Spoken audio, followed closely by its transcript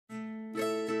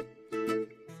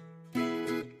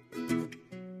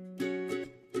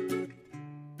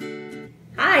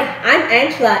I'm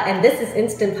Angela and this is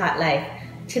Instant Pot Life.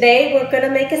 Today we're going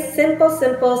to make a simple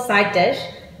side dish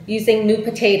using new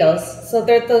potatoes. So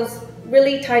they're those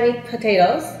really tiny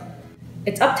potatoes.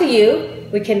 It's up to you.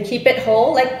 We can keep it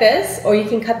whole like this, or you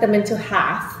can cut them into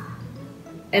half.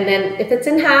 And then if it's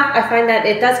in half, I find that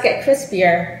it does get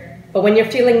crispier, but when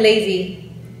you're feeling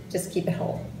lazy, just keep it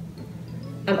whole.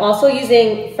 I'm also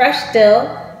using fresh dill,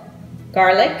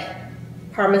 garlic,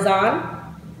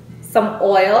 Parmesan, some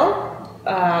oil.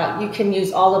 You can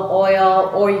use olive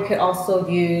oil, or you could also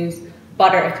use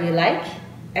butter if you like,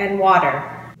 and water.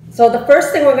 So the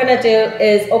first thing we're going to do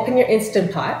is open your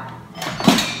Instant Pot.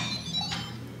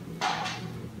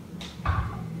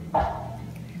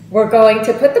 We're going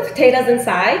to put the potatoes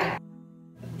inside.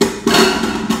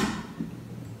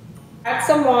 Add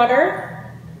some water.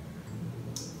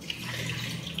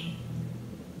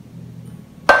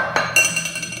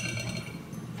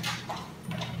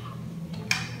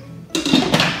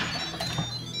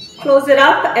 Close it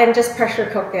up and just pressure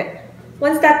cook it.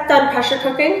 Once that's done pressure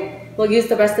cooking, we'll use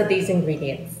the rest of these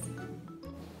ingredients.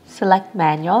 Select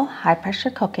manual high pressure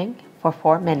cooking for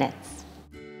 4 minutes.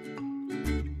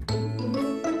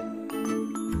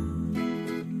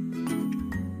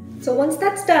 So once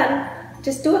that's done,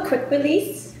 just do a quick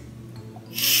release.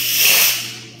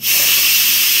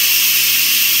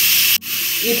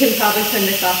 You can probably turn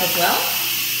this off as well.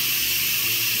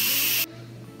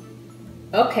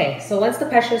 Okay, so once the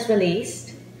pressure is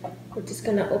released, we're just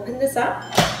going to open this up.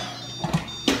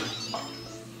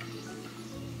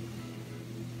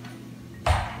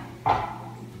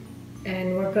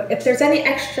 And if there's any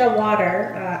extra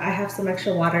water, I have some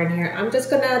extra water in here. I'm just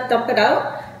going to dump it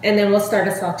out and then we'll start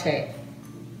a saute.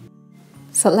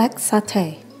 Select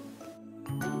saute.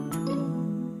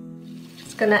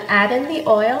 Just going to add in the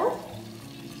oil.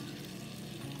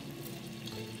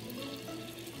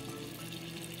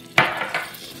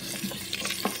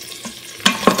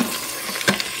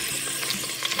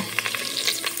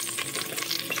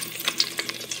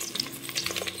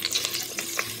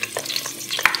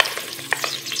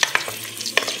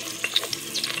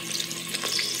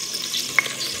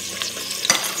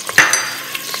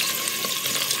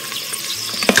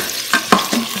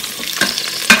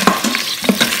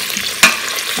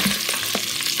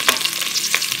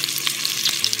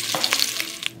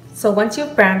 So once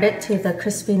you've browned it to the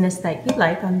crispiness that you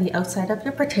like on the outside of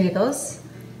your potatoes,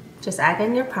 just add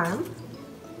in your parm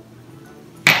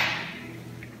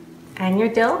and your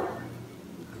dill.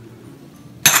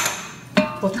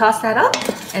 We'll toss that up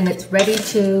and it's ready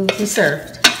to be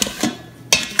served.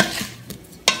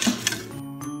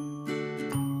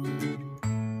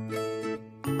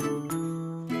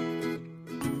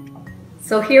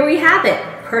 So here we have it,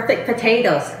 perfect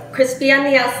potatoes, crispy on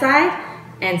the outside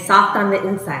and soft on the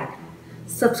inside.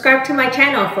 Subscribe to my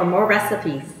channel for more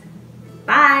recipes.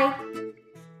 Bye!